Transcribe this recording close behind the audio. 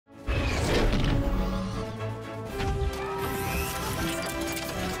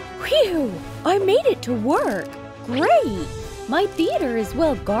Phew! I made it to work! Great! My theater is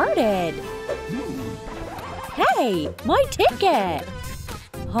well guarded! Hey! My ticket!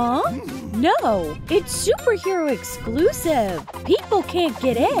 Huh? No! It's superhero exclusive! People can't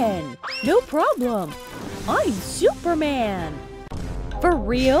get in! No problem! I'm Superman! For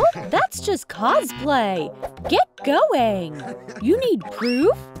real? That's just cosplay! Get going! You need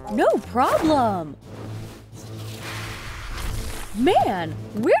proof? No problem! Man,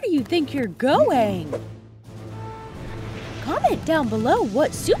 where do you think you're going? Comment down below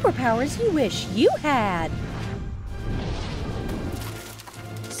what superpowers you wish you had.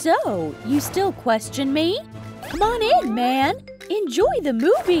 So, you still question me? Come on in, man! Enjoy the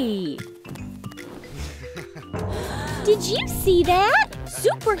movie! Did you see that?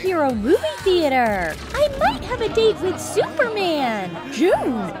 Superhero movie theater! I might have a date with Superman!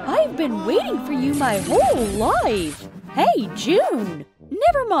 June, I've been waiting for you my whole life! Hey, June!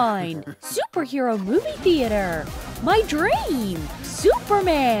 Never mind! Superhero movie theater! My dream!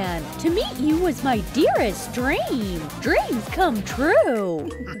 Superman! To meet you was my dearest dream! Dreams come true!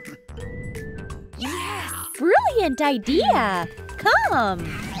 Yes! Brilliant idea! Come!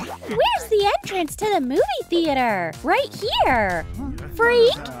 Where's the entrance to the movie theater? Right here!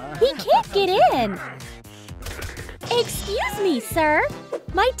 Freak! He can't get in! Excuse me, sir!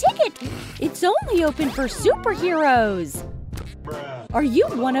 My ticket! It's only open for superheroes! Are you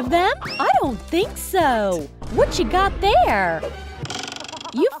one of them? I don't think so! What you got there?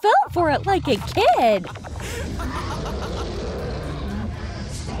 You fell for it like a kid!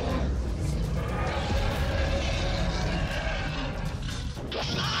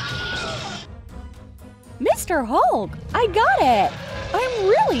 Mr. Hulk, I got it! I'm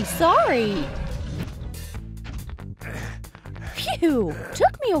really sorry! Phew!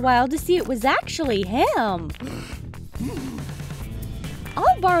 Took me a while to see it was actually him!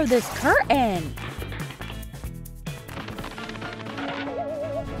 I'll borrow this curtain!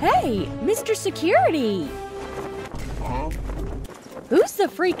 Hey, Mr. Security! Who's the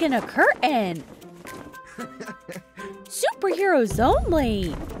freak in a curtain? Superheroes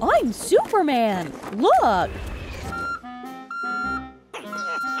only! I'm Superman! Look!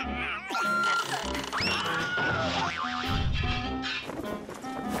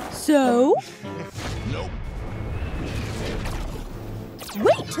 So? Nope.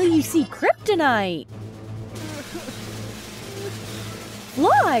 Wait till you see kryptonite!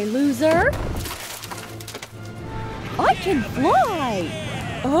 Fly, loser! I can fly!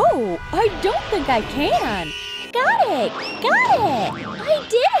 Oh, I don't think I can! Got it! Got it! I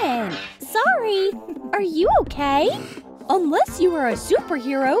didn't! Sorry! Are you okay? Unless you are a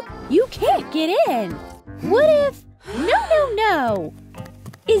superhero, you can't get in! What if… No!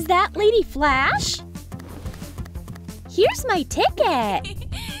 Is that Lady Flash? Here's my ticket!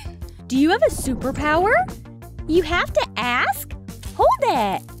 Do you have a superpower? You have to ask? Hold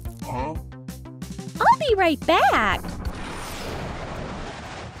it! Huh? I'll be right back!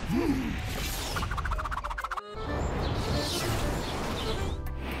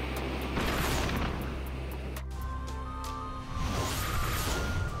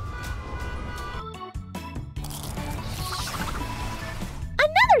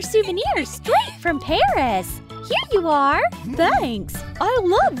 Souvenir straight from Paris. Here you are. Thanks. I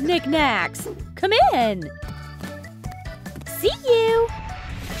love knickknacks. Come in. See you.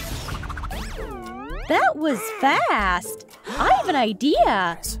 That was fast. I have an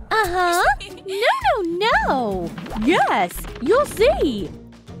idea. Uh-huh. No. Yes, you'll see.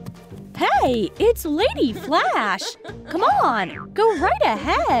 Hey, it's Lady Flash. Come on, go right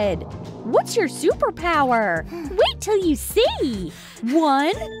ahead. What's your superpower? Wait till you see.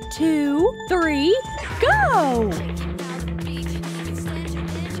 1, 2, 3, go!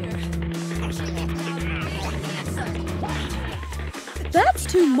 That's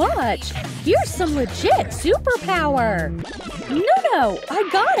too much. Here's some legit superpower. No, I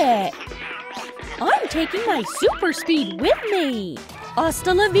got it. I'm taking my super speed with me.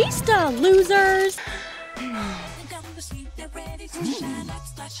 Hasta la vista, losers.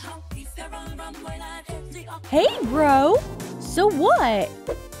 Hey, bro. So what?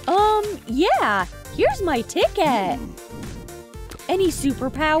 Yeah. Here's my ticket. Any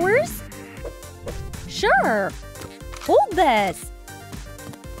superpowers? Sure. Hold this.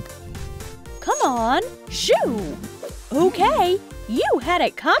 Come on. Shoo. Okay. You had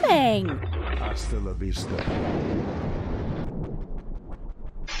it coming. Hasta la vista.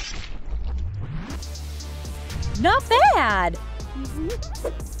 Not bad.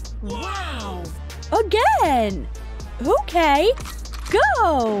 Wow. Again. Okay.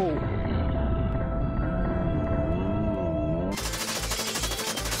 Go.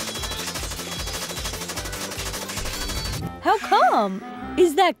 How come?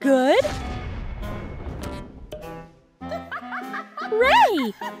 Is that good?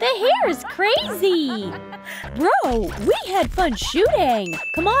 Ray, the hair is crazy! Bro, we had fun shooting!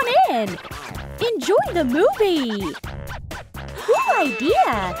 Come on in! Enjoy the movie! Cool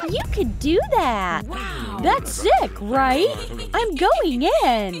idea! You could do that! Wow. That's sick, right? I'm going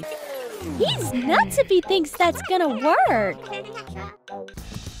in! He's nuts if he thinks that's gonna work!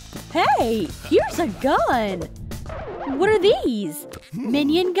 Hey, here's a gun! What are these?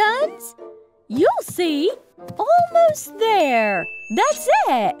 Minion guns? You'll see! Almost there! That's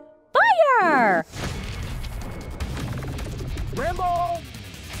it! Fire! Rambo!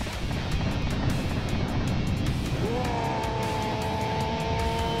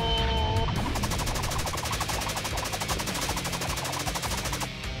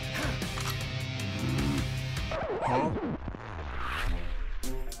 Huh?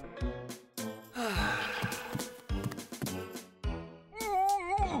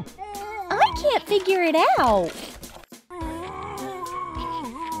 I can't figure it out.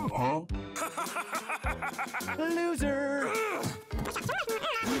 Huh? Loser!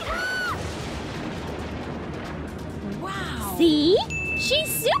 Wow! See? She's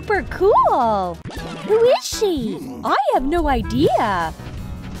super cool! Who is she? I have no idea.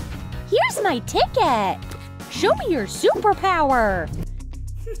 Here's my ticket. Show me your superpower.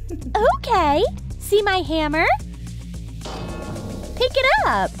 Okay. See my hammer? Pick it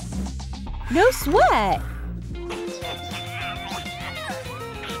up. No sweat.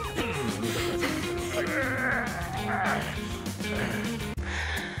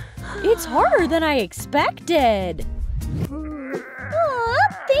 It's harder than I expected. Aw,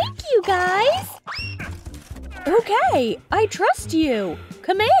 thank you, guys. Okay, I trust you.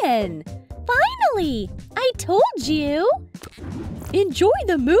 Come in. Finally, I told you. Enjoy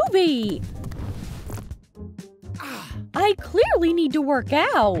the movie. I clearly need to work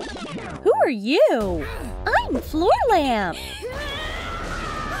out. Who are you? I'm Floor Lamp.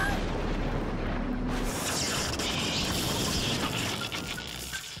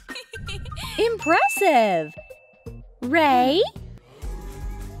 Impressive. Ray?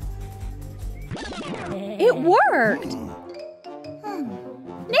 It worked.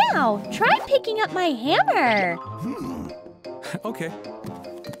 Now, try picking up my hammer. Okay.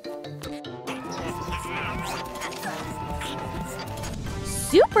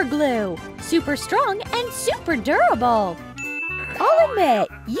 Super glue, super strong and super durable. I'll admit,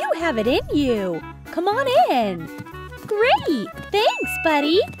 you have it in you. Come on in. Great, thanks,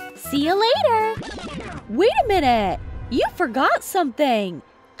 buddy. See you later. Wait a minute, you forgot something.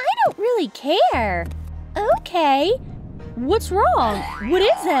 I don't really care. Okay. What's wrong? What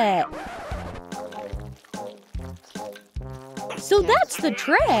is it? So that's the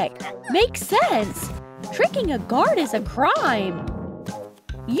trick. Makes sense. Tricking a guard is a crime.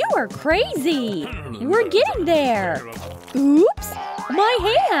 You are crazy. We're getting there. Oops, my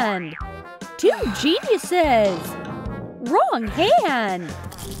hand. Two geniuses. Wrong hand.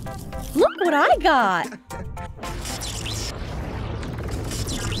 Look what I got.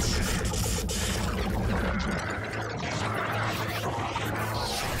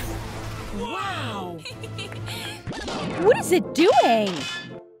 Wow! What is it doing?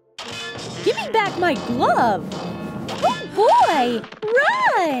 Give me back my glove. Oh boy,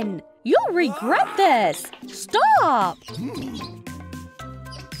 run! You'll regret this. Stop.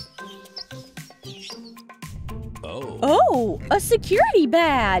 Oh, a security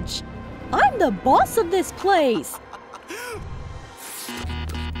badge. I'm the boss of this place.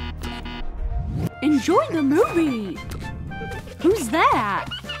 Enjoy the movie. Who's that?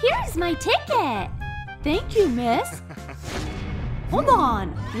 Here's my ticket. Thank you, miss. Hold on.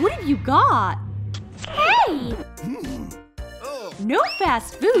 What have you got? Hey! No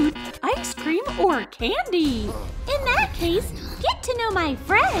fast food, ice cream, or candy. In that case, get to know my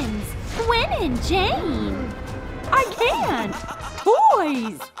friends, Gwen and Jane. I can't.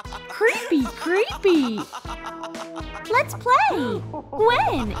 Toys. Creepy, creepy. Let's play.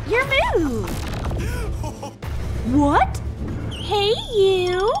 Gwen, your move. What? Hey,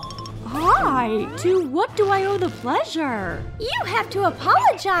 you. Hi. To what do I owe the pleasure? You have to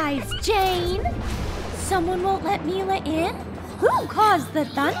apologize, Jane. Someone won't let Mila in? Who caused the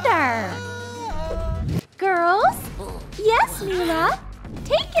thunder? Girls? Yes, Mila.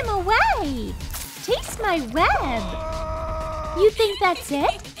 Take him away. Taste my web. You think that's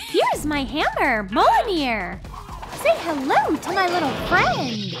it? Here's my hammer, Molineer. Say hello to my little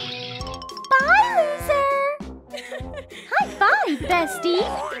friend. Bye, loser. High five, bestie.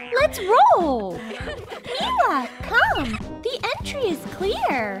 Let's roll. Mila, come. The entry is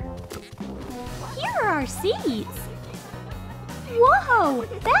clear. Here are our seats. Whoa,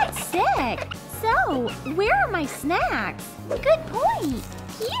 that's sick. So, where are my snacks? Good point.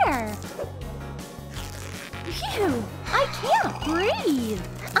 Here. Phew, I can't breathe.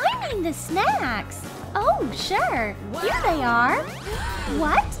 I mean the snacks. Oh, sure. Here they are.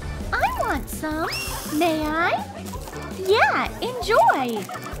 What? I want some. May I? Yeah, enjoy.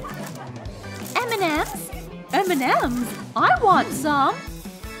 M&Ms? M&Ms? I want some.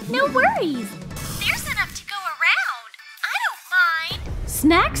 No worries. There's enough to go around. I don't mind.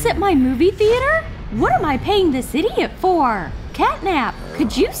 Snacks at my movie theater? What am I paying this idiot for? Catnap,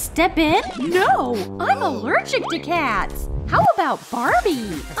 could you step in? No, I'm allergic to cats. How about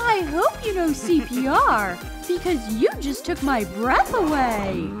Barbie? I hope you know CPR, because you just took my breath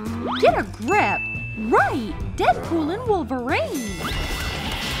away. Get a grip. Right, Deadpool and Wolverine.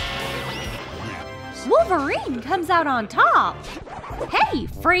 Wolverine comes out on top. Hey,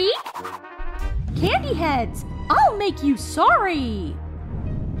 freak! Candy heads, I'll make you sorry.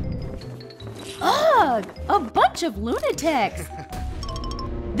 Ugh, a bunch of lunatics.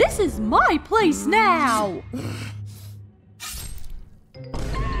 This is my place now.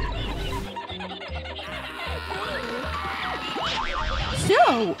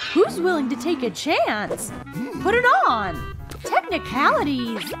 So, who's willing to take a chance? Put it on.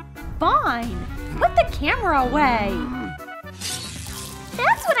 Technicalities. Fine. Put the camera away.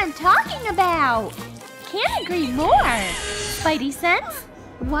 That's what I'm talking about. Can't agree more. Spidey sense?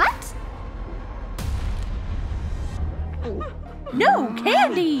 What? No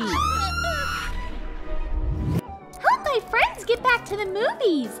candy! Help my friends get back to the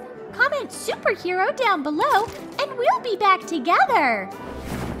movies. Comment superhero down below and we'll be back together.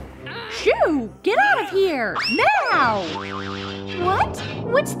 Shoo! Get out of here! Now! What?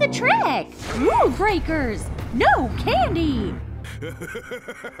 What's the trick? Rule breakers! No candy!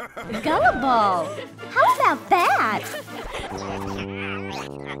 Gullible! How about that?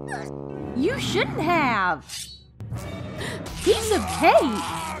 You shouldn't have! Piece of cake!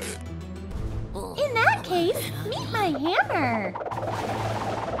 In that case, meet my hammer!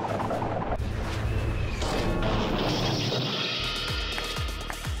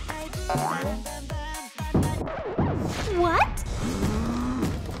 What?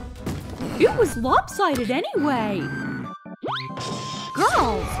 It was lopsided anyway!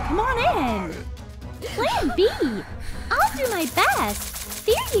 Girls, come on in! Plan B! I'll do my best!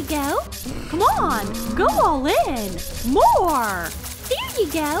 There you go! Come on, go all in! More! There you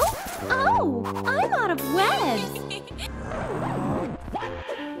go! Oh, I'm out of webs!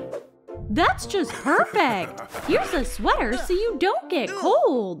 That's just perfect! Here's a sweater so you don't get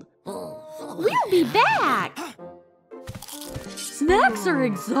cold! We'll be back! Snacks are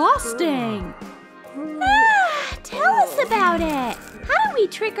exhausting! Ah, tell us about it! How do we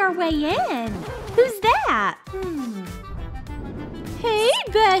trick our way in? Who's that? Hey,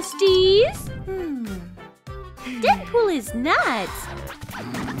 besties! Deadpool is nuts!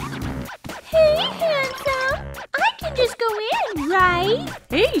 Hey, handsome! I can just go in, right?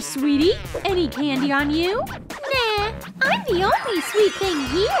 Hey, sweetie! Any candy on you? Nah, I'm the only sweet thing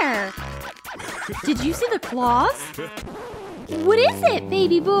here! Did you see the claws? What is it,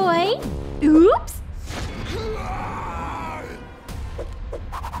 baby boy? Oops!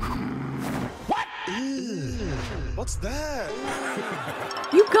 What's that?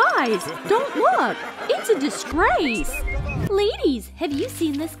 You guys, don't look! It's a disgrace! Ladies, have you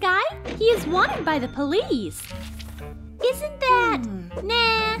seen this guy? He is wanted by the police. Isn't that…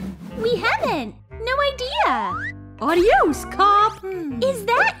 Nah, we haven't. No idea. Adios, cop! Is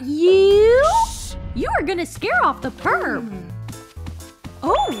that you? You are gonna scare off the perp.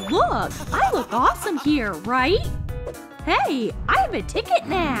 Oh, look! I look awesome here, right? Hey, I have a ticket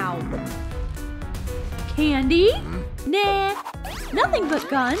now. Candy? Nah, nothing but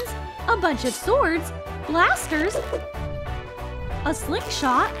guns, a bunch of swords, blasters, a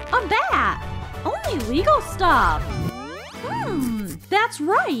slingshot, a bat. Only legal stuff. That's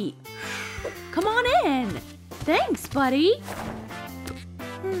right. Come on in. Thanks, buddy.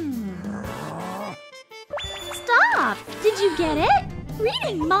 Stop! Did you get it?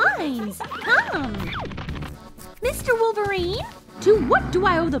 Reading minds. Come. Mr. Wolverine? To what do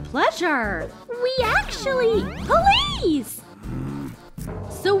I owe the pleasure? We actually… Police!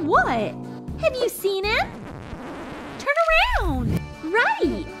 So what? Have you seen him? Turn around!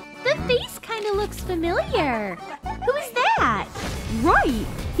 Right! The face kinda looks familiar. Who is that? Right!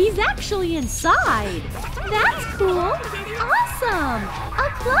 He's actually inside. That's cool! Awesome!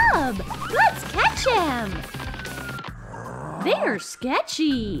 A club! Let's catch him! They're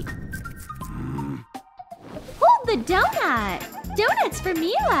sketchy. Hold the donut! Donuts for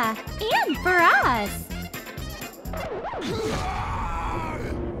Mila! And for us!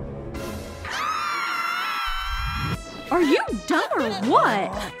 Are you dumb or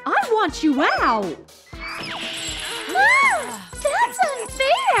what? I want you out! Ah, that's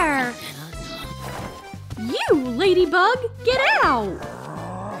unfair! You, ladybug, get out!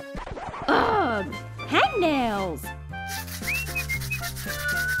 Ugh, hangnails!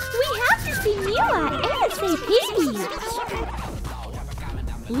 We have to see Mila ASAP!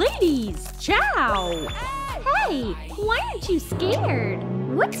 Ladies, ciao! Hey, why aren't you scared?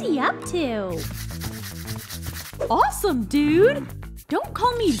 What's he up to? Awesome, dude! Don't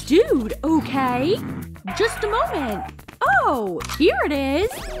call me dude, okay? Just a moment. Oh, here it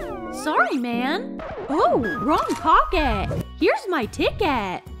is. Sorry, man. Oh, wrong pocket. Here's my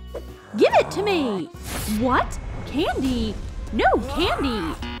ticket. Give it to me. What? Candy? No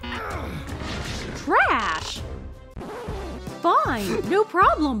candy. Trash. Fine, no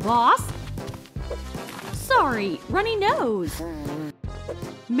problem, boss. Sorry, runny nose.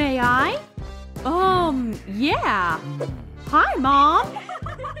 May I? Yeah. Hi, Mom.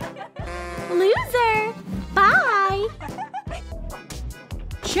 Loser. Bye.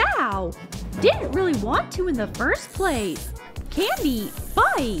 Ciao. Didn't really want to in the first place. Candy,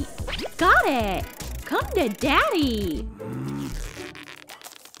 bite. Got it. Come to Daddy.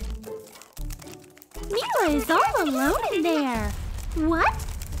 Mila is all alone in there. What?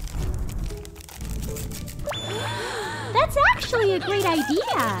 That's actually a great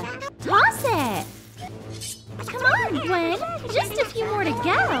idea. Toss it. Come on, Gwen. Just a few more to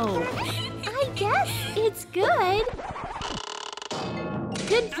go. I guess it's good.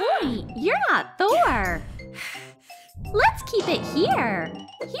 Good point. You're not Thor. Let's keep it here.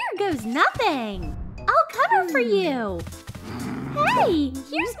 Here goes nothing. I'll cover for you. Hey,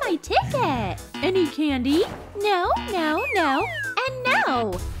 here's my ticket. Any candy? No, no, no, and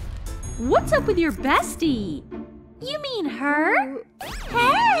no. What's up with your bestie? You mean her?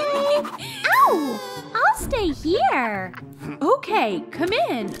 Hey! Ow! I'll stay here. Okay, come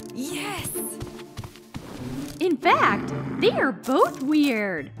in. Yes! In fact, they are both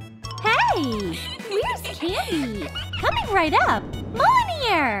weird. Hey! Where's Candy? Coming right up.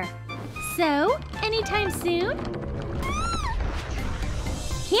 Molyneux! So, anytime soon?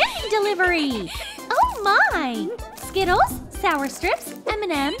 Candy delivery! Oh my! Skittles, Sour Strips,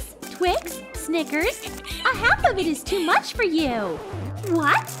 M&Ms, Twix, Snickers. A half of it is too much for you.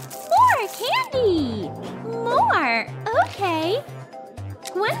 What? More candy! More! Okay.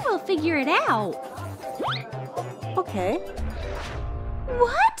 Gwen will figure it out. Okay.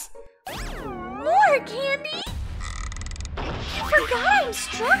 What? More candy? I forgot I'm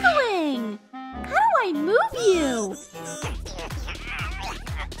struggling. How do I move you?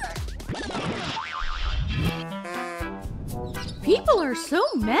 People are so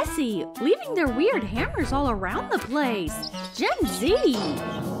messy, leaving their weird hammers all around the place. Gen Z.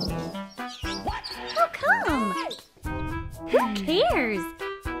 How come? Who cares?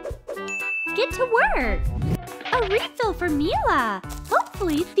 Get to work. A refill for Mila.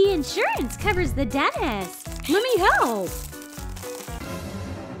 Hopefully, the insurance covers the dentist. Let me help.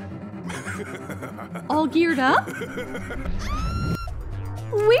 All geared up?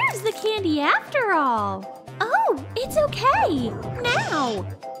 Where's the candy after all? Oh, it's okay. Now.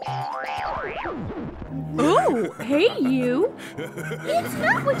 Oh, hey you. It's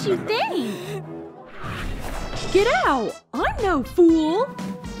not what you think. Get out. I'm no fool.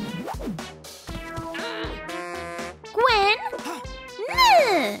 Gwen?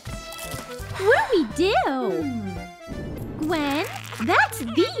 Nuh. What do we do? Gwen, that's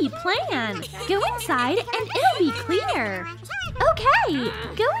the plan. Go inside and it'll be clear. Okay,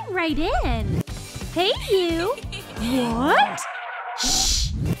 going right in. Hey, you! What?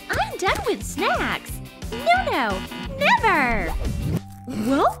 Shh! I'm done with snacks! No, never!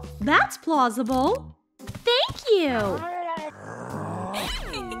 Well, that's plausible. Thank you!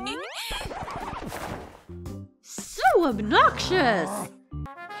 So obnoxious!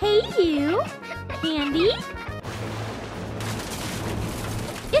 Hey, you! Candy?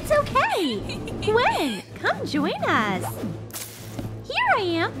 It's okay! Gwen, come join us! Here I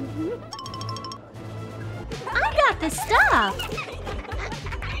am! I got the stuff!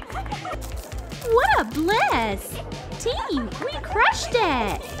 What a bliss! Team, we crushed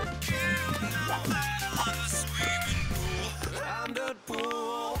it! I'm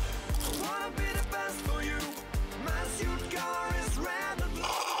Deadpool. Wanna be the best for you. My suit car is red and blue.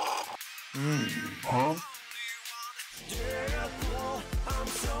 Huh? Deadpool, I'm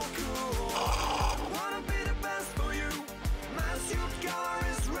so cool. Wanna be the best for you. My suit car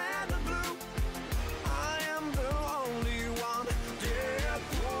is red and blue. I am the only one.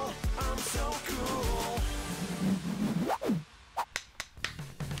 Deadpool, I'm so cool.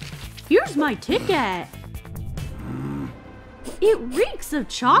 Here's my ticket. It reeks of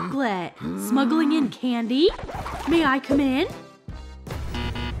chocolate. Smuggling in candy? May I come in?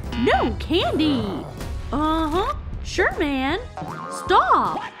 No candy. Uh-huh. Sure, man.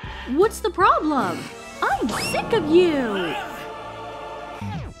 Stop. What's the problem? I'm sick of you.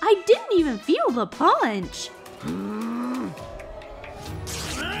 I didn't even feel the punch.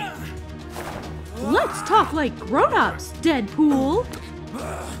 Let's talk like grown-ups, Deadpool.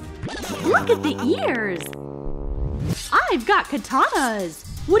 Look at the ears. I've got katanas.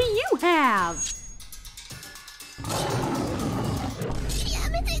 What do you have?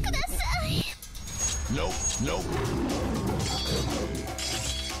 Nope, nope.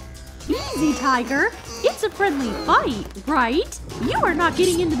 Easy, Tiger. It's a friendly fight, right? You are not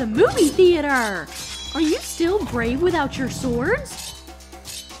getting into the movie theater. Are you still brave without your swords?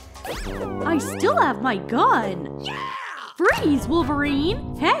 I still have my gun. Freeze,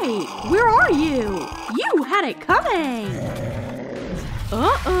 Wolverine! Hey, where are you? You had it coming!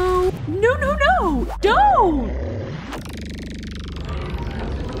 Uh-oh! No, no, no! Don't!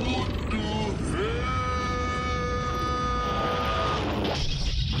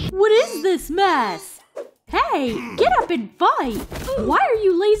 What is this mess? Hey, get up and fight! Why are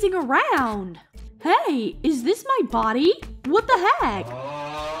you lazing around? Hey, is this my body? What the heck?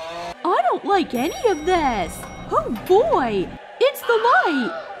 I don't like any of this! Oh boy! It's the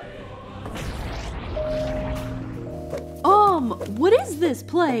light! What is this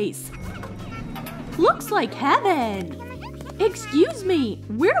place? Looks like heaven! Excuse me,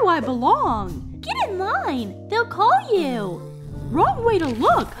 where do I belong? Get in line. They'll call you. Wrong way to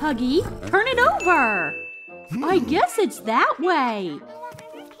look, Huggy! Turn it over! I guess it's that way!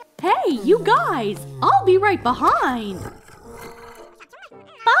 Hey, you guys! I'll be right behind!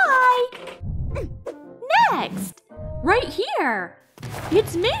 Bye! Next! Right here!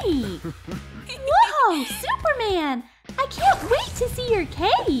 It's me! Whoa, Superman! I can't wait to see your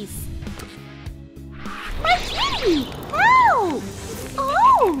case. My kitty! Help!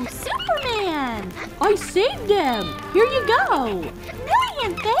 Oh, Superman! I saved him! Here you go!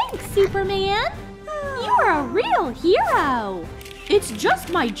 Million thanks, Superman! You're a real hero! It's just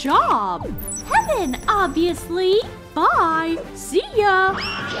my job! Heaven, obviously! Bye! See ya!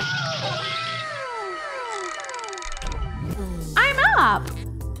 I'm up!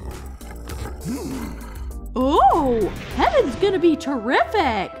 Oh! Heaven's gonna be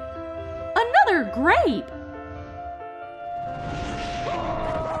terrific! Another grape!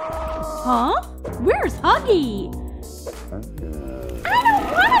 Huh? Where's Huggy? I don't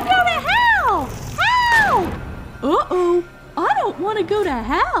want to go to hell! Help! Uh-oh! I don't want to go to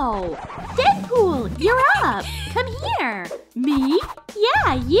hell! Deadpool, you're up! Come here! Me?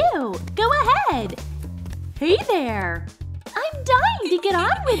 Yeah, you! Go ahead! Hey there! I'm dying to get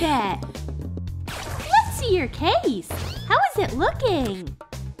on with it! Let's see your case! How is it looking?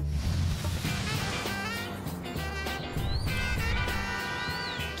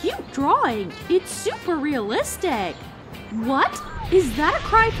 Cute drawing! It's super realistic! What? Is that a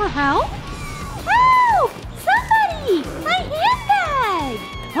cry for help? Help! Somebody! My handbag!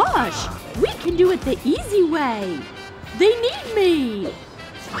 Hush! We can do it the easy way! They need me!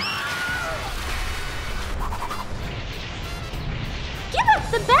 Give up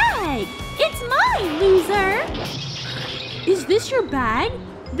the bag! It's mine, loser! Is this your bag?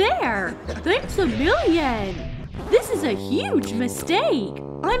 There! Thanks a million! This is a huge mistake!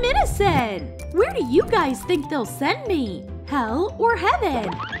 I'm innocent! Where do you guys think they'll send me? Hell or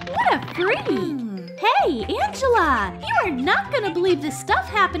heaven? What a freak! Hey, Angela! You are not gonna believe the stuff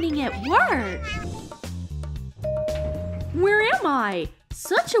happening at work! Where am I?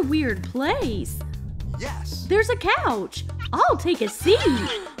 Such a weird place! Yes. There's a couch! I'll take a seat!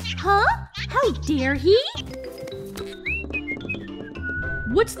 Huh? How dare he?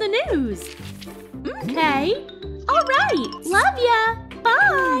 What's the news? Okay. Alright, love ya!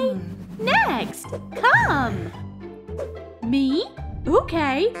 Bye! Next, come! Me?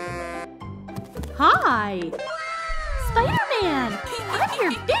 Okay. Hi! Spider-Man! I'm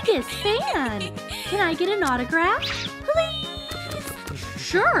your biggest fan! Can I get an autograph? Please?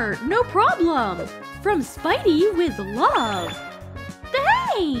 Sure, no problem. From Spidey with love.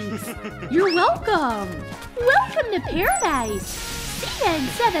 Thanks! You're welcome. Welcome to paradise! See ya in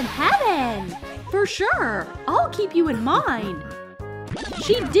 7th heaven! For sure. I'll keep you in mind.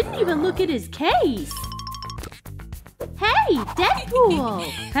 She didn't even look at his case. Hey, Deadpool!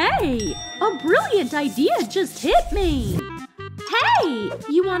 Hey, a brilliant idea just hit me. Hey,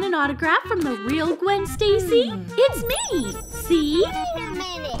 you want an autograph from the real Gwen Stacy? It's me! See? Wait a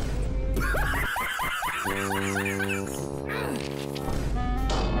minute.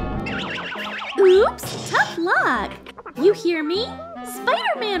 Oops, tough luck. You hear me?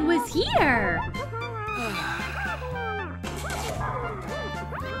 Spider-Man was here.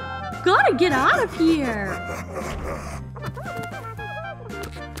 Gotta get out of here.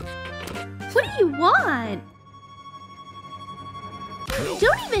 What do you want?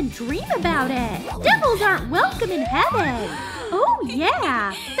 Don't even dream about it. Devils aren't welcome in heaven. Oh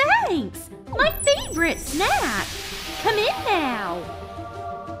yeah, thanks. My favorite snack. Come in now.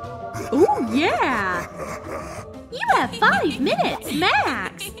 Oh yeah. You have 5 minutes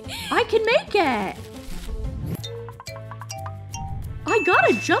max. I can make it. I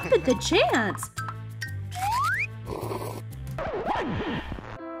gotta jump at the chance.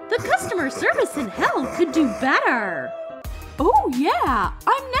 The customer service in hell could do better. Oh yeah,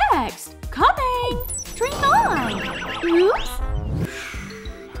 I'm next. Coming. Dream on. Oops.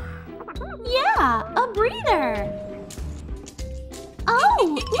 Yeah, a breather.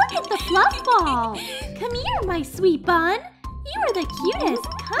 Oh, look at the fluff ball. Come here, my sweet bun. You are the cutest,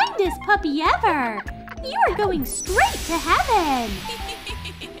 kindest puppy ever. You are going straight to heaven.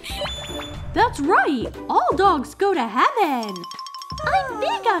 That's right. All dogs go to heaven. I'm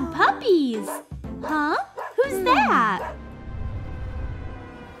big on puppies. Huh? Who's that?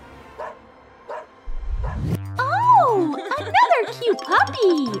 Oh, another cute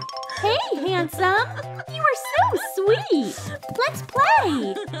puppy. Hey, handsome. You are so sweet. Let's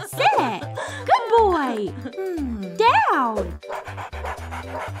play. Sit. Good boy. Down.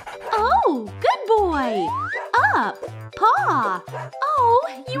 Oh, good boy. Up. Paw.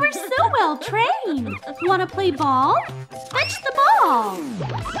 Oh, you are so well trained. Want to play ball? Fetch the ball.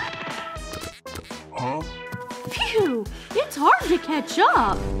 Huh? Phew, it's hard to catch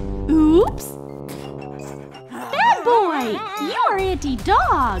up. Oops. Bad boy, you're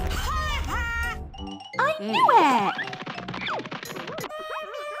anti-dog. I knew it.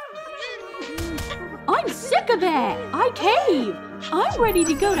 I'm sick of it. I cave. I'm ready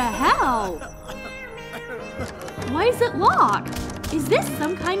to go to hell. Why is it locked? Is this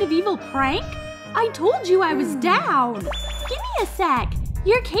some kind of evil prank? I told you I was down. Give me a sec.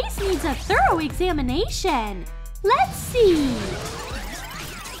 Your case needs a thorough examination. Let's see.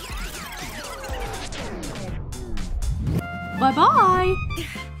 Bye-bye.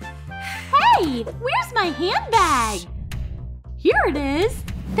 Hey, where's my handbag? Here it is.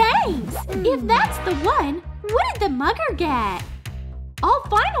 Thanks. If that's the one, what did the mugger get? I'll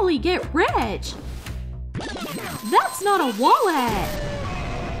finally get rich. That's not a wallet.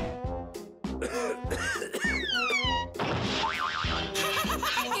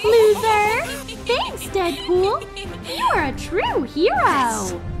 Loser! Thanks, Deadpool! You are a true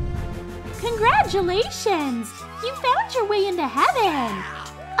hero! Congratulations! You found your way into heaven!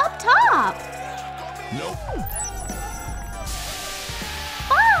 Up top! Nope.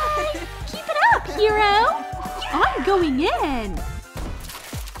 Bye! Keep it up, hero! I'm going in!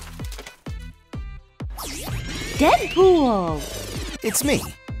 Deadpool! It's me.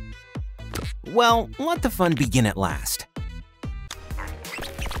 Well, let the fun begin at last.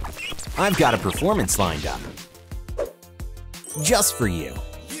 I've got a performance lined up. Just for you.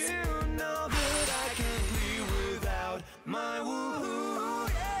 You know that I can't be without my woo.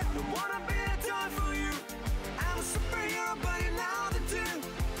 Don't wanna be a toy for you. I'm a superhero, but you know the do.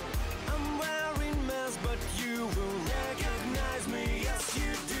 I'm wearing masks, but you will recognize me. Yes,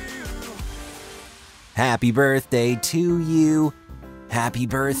 you do. Happy birthday to you. Happy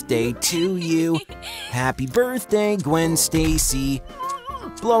birthday to you. Happy birthday, Gwen Stacy.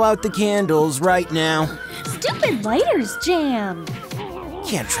 Blow out the candles right now. Stupid lighter's jammed.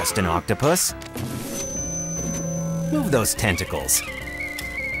 Can't trust an octopus. Move those tentacles.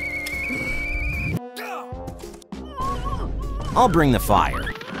 I'll bring the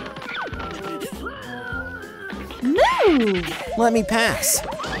fire. Move! Let me pass.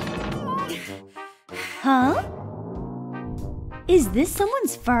 Huh? Is this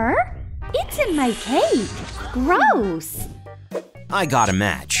someone's fur? It's in my cake. Gross. I got a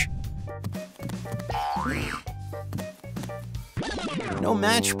match. No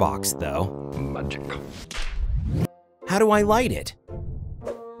matchbox, though. How do I light it?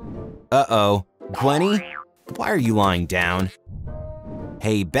 Uh-oh. Gwenny? Why are you lying down?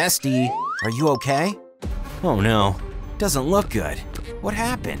 Hey, bestie. Are you okay? Oh no. Doesn't look good. What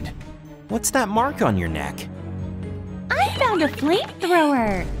happened? What's that mark on your neck? I found a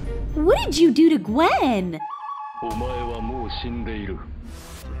flamethrower. What did you do to Gwen? お前はもう死んでいる。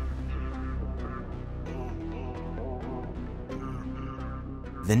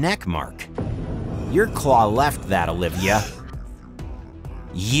 The neck mark. Your claw left that, Olivia.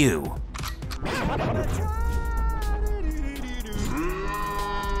 You.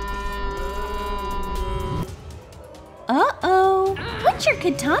 Put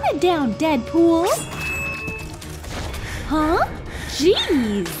your katana down, Deadpool! Huh?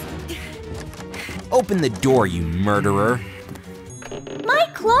 Jeez! Open the door, you murderer. My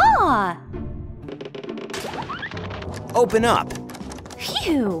claw! Open up.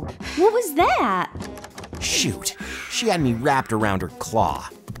 Phew! What was that? Shoot, she had me wrapped around her claw.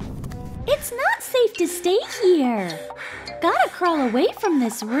 It's not safe to stay here. Gotta crawl away from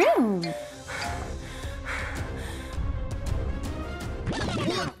this room.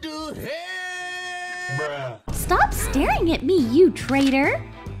 What the hell? Stop staring at me, you traitor!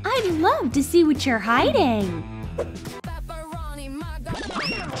 I'd love to see what you're hiding.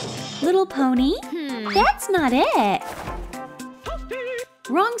 Little pony? That's not it.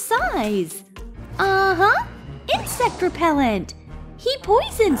 Wrong size. Uh-huh. Insect repellent. He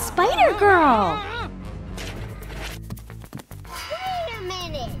poisoned Spider Girl. Wait a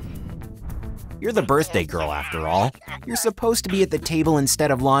minute. You're the birthday girl after all. You're supposed to be at the table instead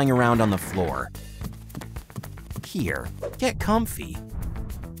of lying around on the floor. Here, get comfy.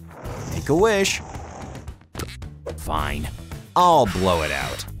 Make a wish. Fine, I'll blow it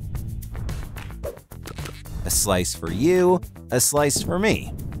out. A slice for you, a slice for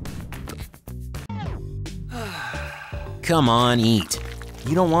me. Come on, eat.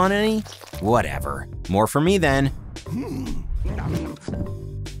 You don't want any? Whatever. More for me then.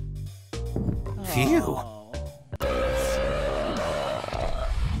 Phew.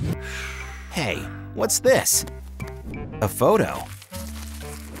 Hey, what's this? A photo.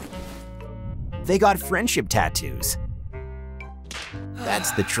 They got friendship tattoos.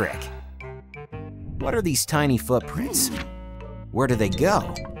 That's the trick. What are these tiny footprints? Where do they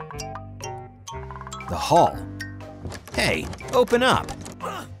go? The hall. Hey, open up.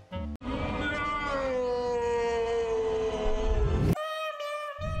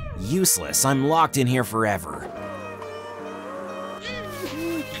 Useless, I'm locked in here forever.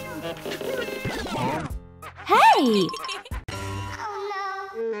 Hey!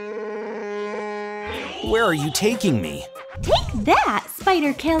 Where are you taking me? Take that,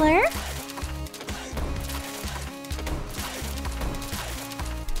 Spider Killer!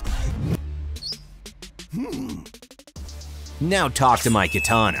 Now talk to my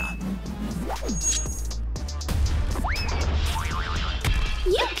katana.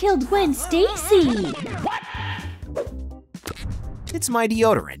 You killed Gwen Stacy! It's my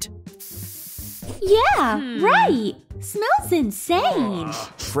deodorant. Yeah, right! Smells insane!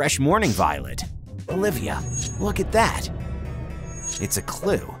 Fresh morning violet. Olivia, look at that. It's a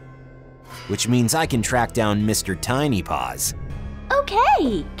clue, which means I can track down Mr. Tiny Paws.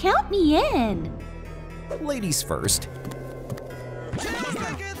 Okay, count me in. Ladies first. Just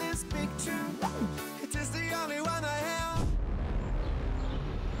look at this picture. It is the only one I have.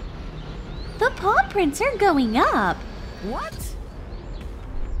 The paw prints are going up. What?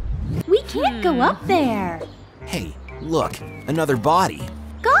 We can't go up there. Hey, look, another body.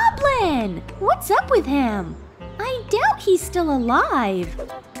 Goblin! What's up with him? I doubt he's still alive.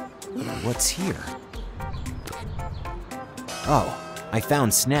 What's here? Oh, I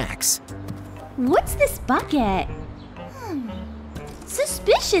found snacks. What's this bucket?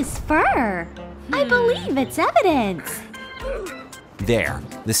 Suspicious fur. I believe it's evidence. There,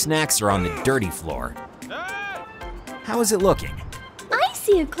 the snacks are on the dirty floor. How is it looking? I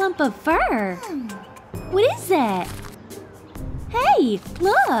see a clump of fur. What is it? Hey,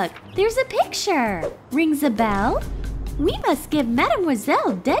 look, there's a picture. Rings a bell? We must give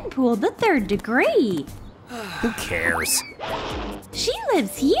Mademoiselle Deadpool the 3rd degree. Who cares? She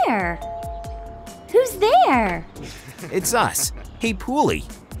lives here. Who's there? It's us. Hey, Poolie.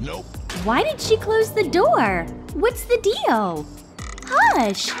 Why did she close the door? What's the deal?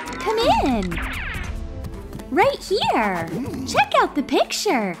 Hush, come in. Right here. Check out the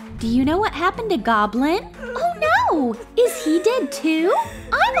picture. Do you know what happened to Goblin? Oh no! Is he dead too?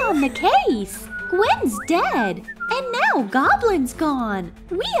 I'm on the case. Gwen's dead. And now Goblin's gone.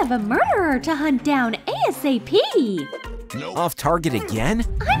 We have a murderer to hunt down ASAP. Off target again?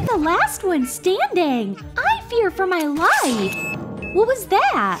 I'm the last one standing. I fear for my life. What was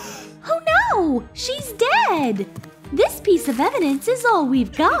that? Oh no! She's dead! This piece of evidence is all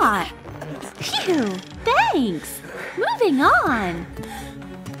we've got. Phew, thanks. Moving on.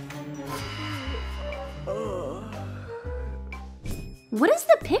 What does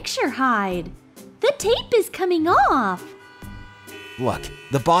the picture hide? The tape is coming off. Look,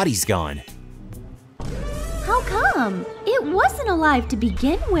 the body's gone. How come? It wasn't alive to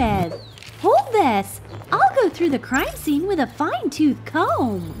begin with. Hold this. I'll go through the crime scene with a fine-tooth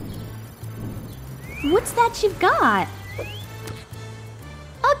comb. What's that you've got?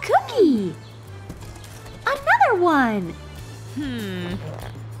 A cookie. Another one.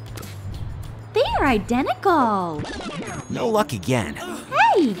 They're identical. No luck again.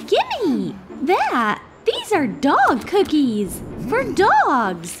 Hey, gimme! These are dog cookies. For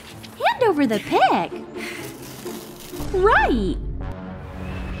dogs. Hand over the pick. Right.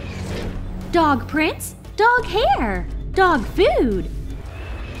 Dog prints, dog hair, dog food,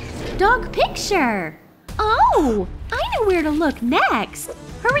 dog picture. Oh, I know where to look next.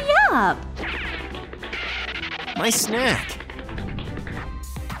 Hurry up. My snack.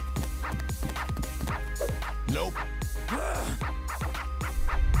 Nope.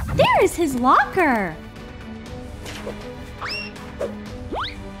 There is his locker.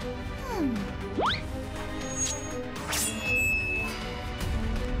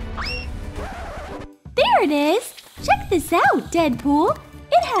 There it is. Check this out, Deadpool.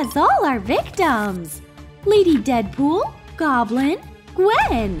 It has all our victims. Lady Deadpool, Goblin,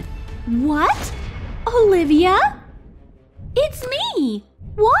 Gwen. What? Olivia? It's me.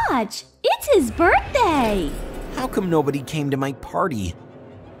 Watch, it's his birthday. How come nobody came to my party?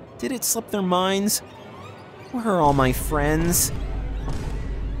 Did it slip their minds? Where are all my friends?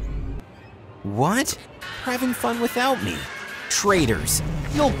 What? They're having fun without me. Traitors,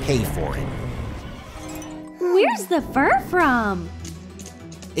 you'll pay for it. Where's the fur from?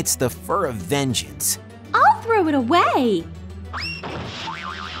 It's the fur of vengeance. I'll throw it away.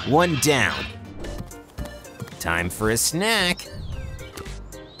 One down. Time for a snack.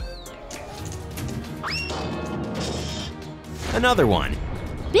 Another one.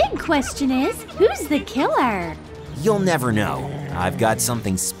 Big question is, who's the killer? You'll never know. I've got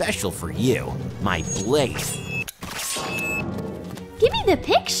something special for you. My blade. Give me the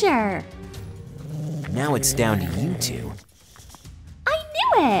picture. Now it's down to you two. I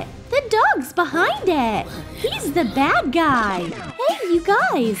knew it. The dog's behind it. He's the bad guy. Hey, you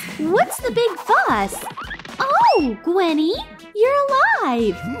guys, what's the big fuss? Oh, Gwenny, you're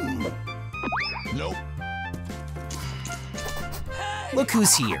alive. Nope. Look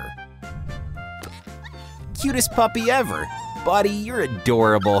who's here. Cutest puppy ever. Buddy, you're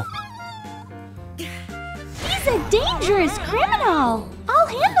adorable. He's a dangerous criminal. I'll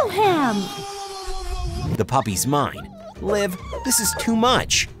handle him. The puppy's mine. Liv, this is too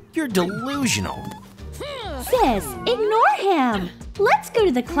much. You're delusional. Sis, ignore him. Let's go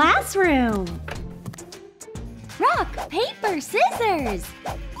to the classroom. Rock, paper, scissors.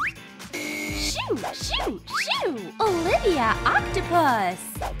 Shoo, shoo, shoo. Olivia, octopus.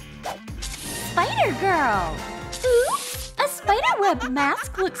 Spider girl. Oops, a spiderweb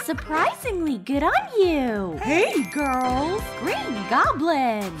mask looks surprisingly good on you. Hey, girls. Green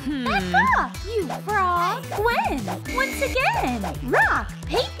goblin. Back off, you frog. Gwen, once again. Rock,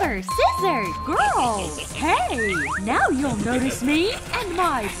 paper, scissors. Girls. Hey, now you'll notice me and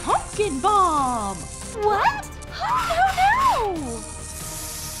my pumpkin bomb. What? Oh, no.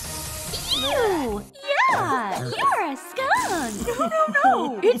 Ew! Yeah! You're a skunk!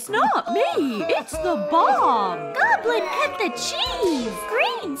 No! It's not me! It's the bomb! Goblin cut the cheese!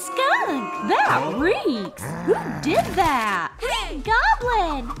 Green skunk! That reeks! Who did that? Green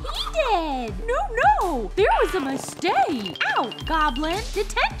Goblin! He did! No! There was a mistake! Out, Goblin!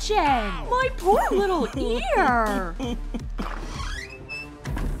 Detention! My poor little ear!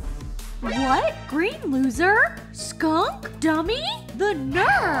 What? Green loser? Skunk? Dummy? The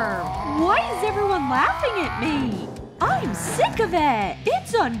nerve! Why is everyone laughing at me? I'm sick of it!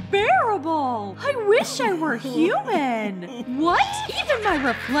 It's unbearable! I wish I were human! What? Even my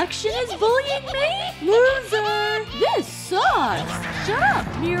reflection is bullying me? Loser! This sucks! Shut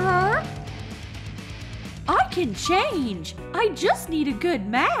up, mirror! I can change! I just need a good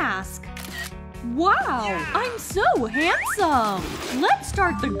mask! Wow, I'm so handsome! Let's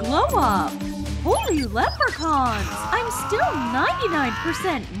start the glow up! Holy leprechauns! I'm still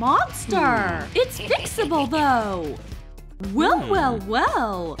 99% monster! It's fixable though!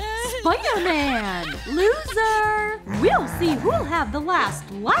 Well! Spider-Man! Loser! We'll see who'll have the last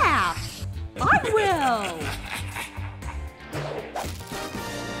laugh! I will!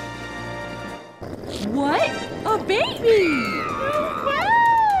 What? A baby! No way!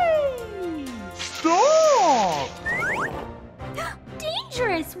 Stop!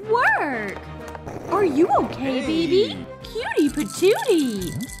 Dangerous work! Are you okay, baby? Cutie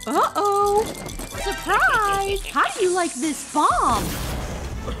patootie! Uh-oh! Surprise! How do you like this bomb?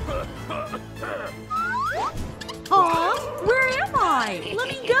 Huh? Where am I? Let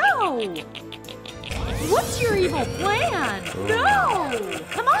me go! What's your evil plan? No!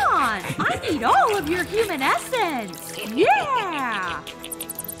 Come on! I need all of your human essence! Yeah!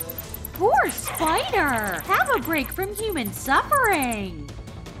 Poor spider! Have a break from human suffering!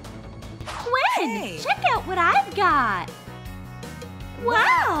 Gwen, check out what I've got!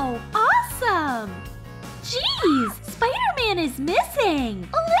 Wow, awesome! Jeez, Spider-Man is missing!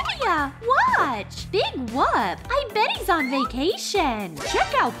 Olivia, watch! Big whoop! I bet he's on vacation!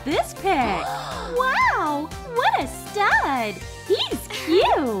 Check out this pic! Wow, what a stud! He's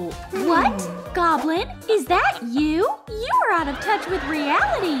cute! What? Goblin, is that you? You are out of touch with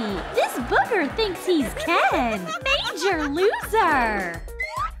reality! This booger thinks he's Ken! Major loser!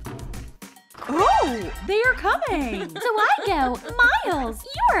 Oh, they are coming. So I go, Miles,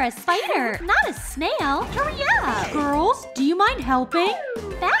 you are a spider, not a snail. Hurry up. Girls, do you mind helping?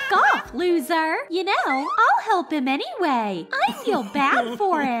 Back off, loser. You know, I'll help him anyway. I feel bad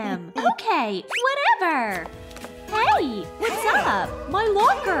for him. Okay, whatever. Hey, what's up? My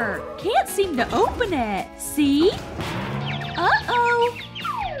locker. Can't seem to open it. See? Uh-oh.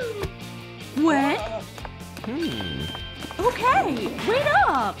 Gwen? Okay, wait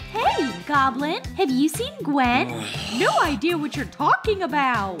up. Hey, Goblin, have you seen Gwen? No idea what you're talking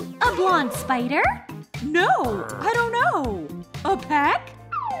about. A blonde spider? No, I don't know. A peck?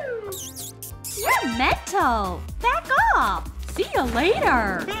 You're mental. Back off. See you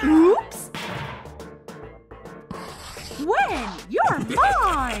later. Oops. Gwen, you're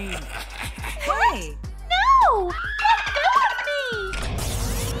mine. Hey! No! Let go of me!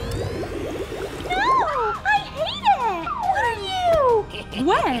 No! I hate it! What are you?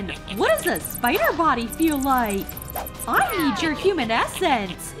 Gwen, what does a spider body feel like? I need your human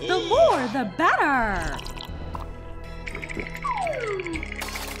essence. The more, the better.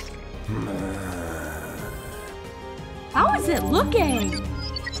 How is it looking?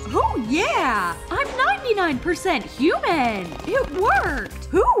 Oh yeah! I'm 99% human! It worked!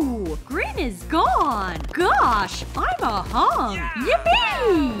 Ooh! Green is gone! Gosh! I'm a hunk!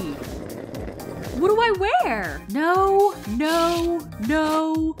 Yippee! What do I wear? No, no,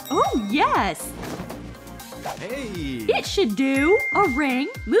 no. Oh yes! Hey! It should do! A ring,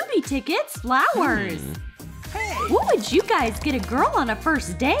 movie tickets, flowers. What would you guys get a girl on a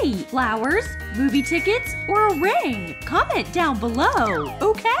first date? Flowers, movie tickets, or a ring? Comment down below.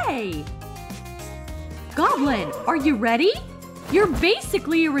 Okay. Goblin, are you ready? You're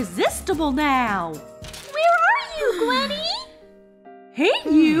basically irresistible now. Where are you, Gwenny? Hey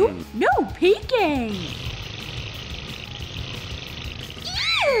you, no peeking.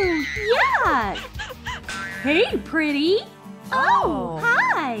 Ew! Yuck! Hey pretty. Oh,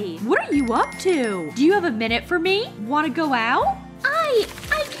 hi! What are you up to? Do you have a minute for me? Want to go out? I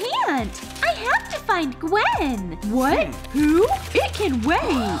can't. I have to find Gwen. What? Who? It can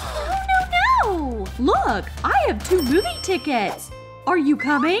wait. No! Look, I have 2 movie tickets. Are you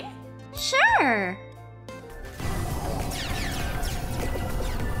coming? Sure.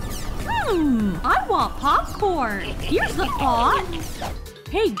 I want popcorn. Here's the thought.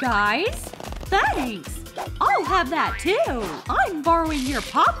 Hey guys, thanks. I'll have that too. I'm borrowing your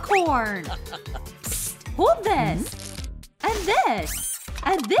popcorn. Psst, hold this. And this.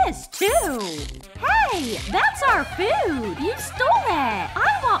 And this too. Hey, that's our food. You stole it.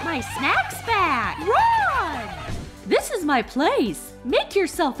 I want my snacks back. Run! This is my place. Make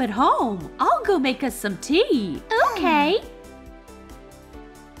yourself at home. I'll go make us some tea. Okay.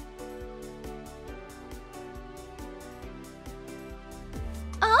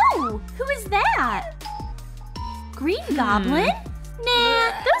 Oh, who is that? Green Goblin?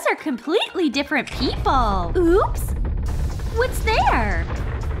 Nah, those are completely different people. Oops. What's there?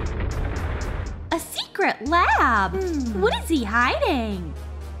 A secret lab. What is he hiding?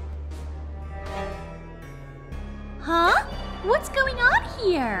 Huh? What's going on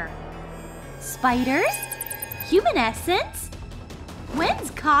here? Spiders? Human essence? Gwen's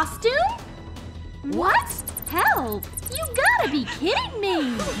costume? What? Help! You gotta be kidding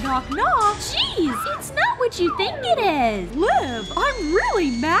me! Knock knock. Jeez, it's not what you think it is! Liv, I'm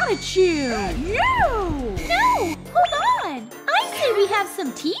really mad at you. You! No! Hold on! I say we have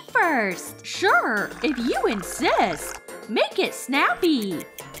some tea first! Sure, if you insist. Make it snappy.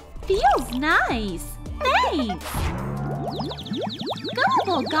 Feels nice! Thanks!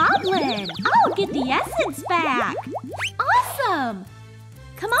 Gullible Goblin! I'll get the essence back! Awesome!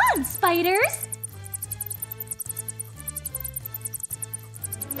 Come on, spiders!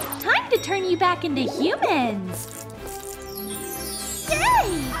 Time to turn you back into humans!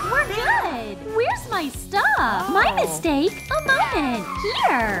 Yay! We're good! Where's my stuff? My mistake! A moment!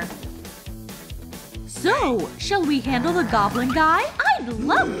 Here! So, shall we handle the goblin guy? I'd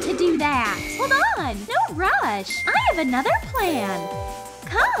love to do that! Hold on! No rush! I have another plan!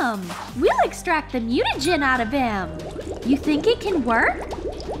 Come! We'll extract the mutagen out of him! You think it can work?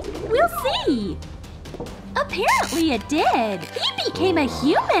 We'll see! Apparently it did! He became a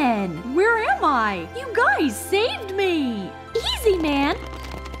human! Where am I? You guys saved me! Easy easy, man.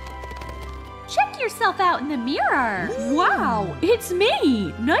 Check yourself out in the mirror. Wow, it's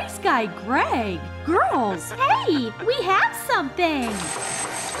me, nice guy Greg. Girls, hey, we have something.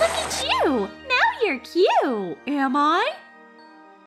 Look at you. Now you're cute. Am I?